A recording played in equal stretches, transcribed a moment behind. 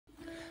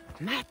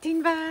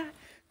Matinva!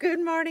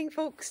 Good morning,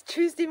 folks.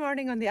 Tuesday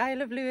morning on the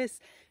Isle of Lewis.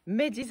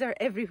 Midgies are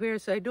everywhere,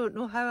 so I don't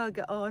know how I'll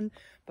get on,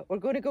 but we're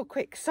going to go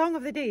quick. Song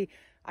of the day.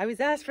 I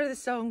was asked for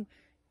this song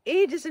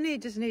ages and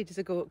ages and ages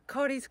ago.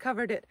 Corey's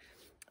covered it.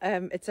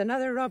 It's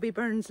another Robbie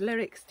Burns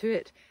lyrics to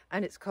it,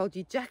 and it's called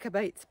Ye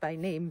Jacobites by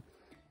name.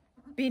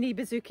 Beanie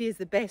Bazooki is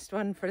the best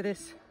one for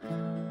this.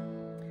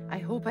 I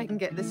hope I can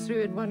get this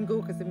through in one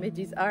go because the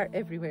Midgies are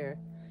everywhere.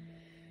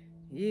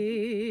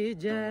 Ye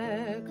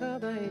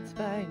Jacobites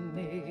by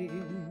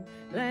name,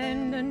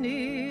 land and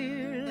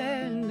near,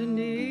 land and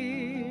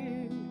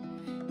near.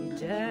 Ye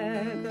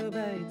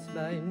Jacobites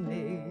by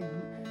name,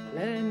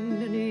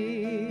 land and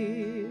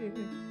near.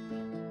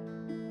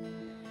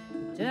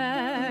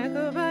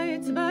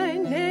 Jacobites by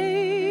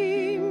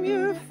name,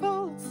 your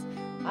faults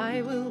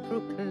I will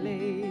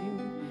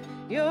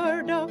proclaim,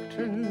 your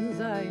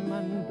doctrines I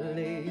mun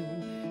blame.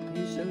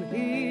 You shall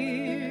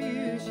hear,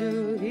 you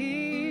shall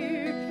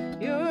hear,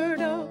 your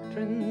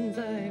doctrines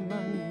I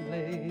mun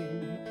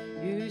blame.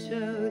 You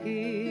shall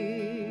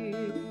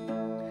hear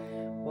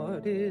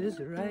what is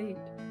right,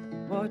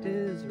 what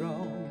is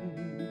wrong.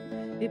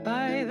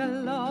 By the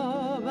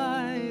law,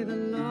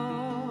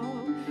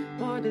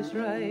 what is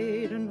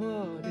right and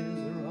what is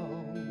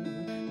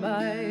wrong.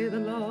 By the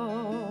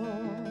law,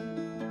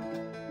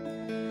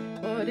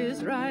 what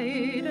is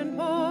right and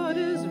what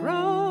is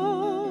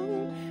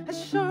wrong. A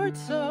short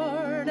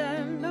sword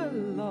and a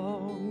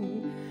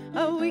long,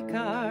 a weak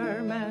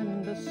arm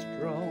and a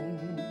strong.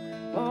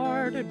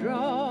 For to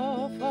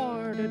draw,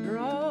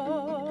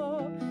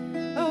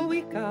 a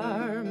weak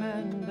arm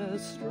and a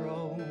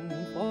strong.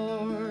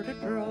 For to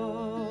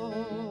draw.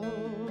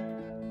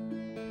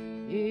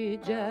 Ye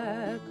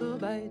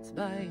Jacobites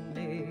by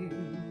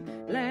name,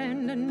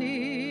 land and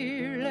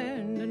near,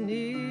 land and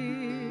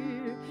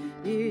near.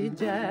 Ye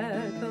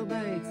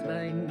Jacobites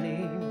by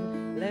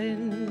name,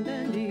 land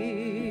and near.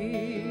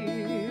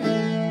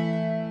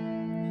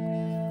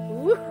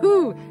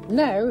 Woohoo!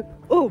 Now,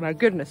 oh my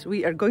goodness,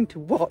 we are going to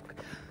walk.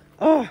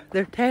 Oh,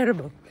 they're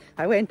terrible.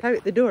 I went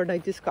out the door and I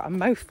just got a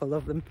mouthful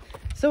of them.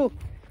 So,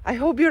 I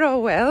hope you're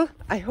all well.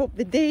 I hope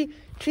the day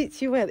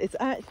treats you well. It's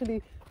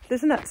actually,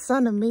 isn't that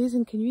sun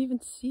amazing? Can you even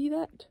see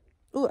that?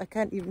 Oh, I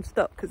can't even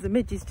stop because the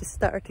Midgies just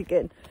start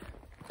again.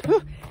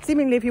 Oh,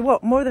 seemingly if you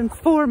walk more than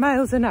 4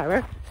 miles an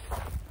hour,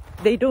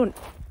 they don't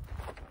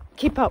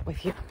keep up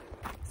with you.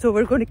 So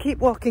we're going to keep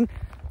walking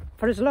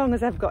for as long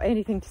as I've got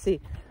anything to see.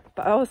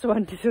 But I also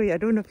want to show you, I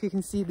don't know if you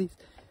can see the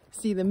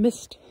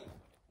mist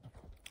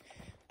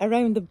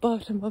around the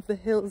bottom of the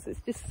hills.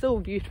 It's just so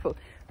beautiful.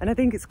 And I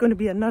think it's going to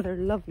be another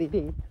lovely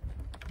day.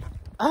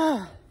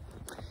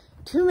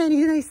 Too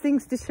many nice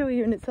things to show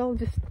you and it's all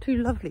just too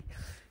lovely.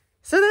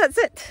 So that's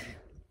it.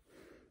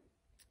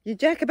 Ye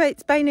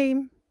Jacobites by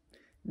name.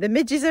 The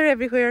Midgies are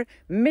everywhere.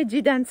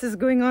 Midgie dances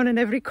going on in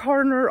every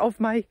corner of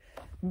my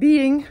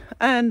being.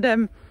 And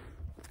I'm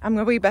on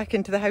my way back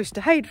into the house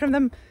to hide from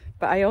them.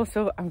 But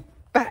I'm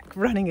back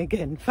running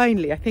again.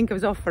 Finally, I think I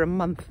was off for a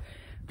month.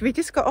 We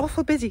just got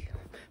awful busy.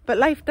 But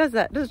life does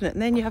that, doesn't it?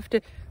 And then you have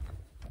to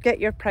get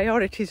your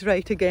priorities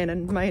right again.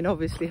 And mine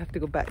obviously have to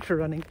go back to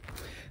running.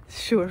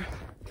 Sure.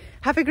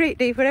 Have a great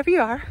day wherever you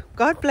are.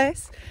 God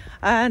bless.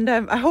 And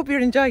I hope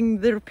you're enjoying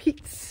the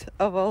repeats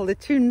of all the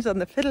tunes on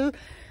the fiddle.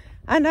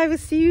 And I will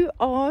see you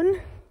on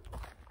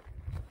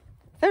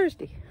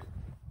Thursday.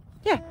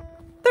 Yeah,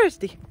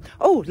 Thursday.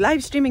 Oh,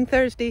 live streaming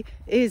Thursday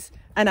is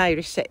an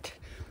Irish set.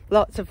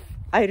 Lots of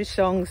Irish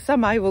songs.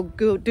 Some I will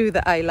go do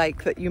that I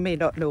like that you may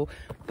not know.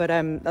 But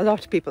a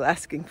lot of people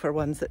asking for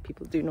ones that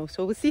people do know.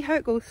 So we'll see how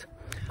it goes.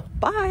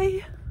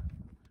 Bye.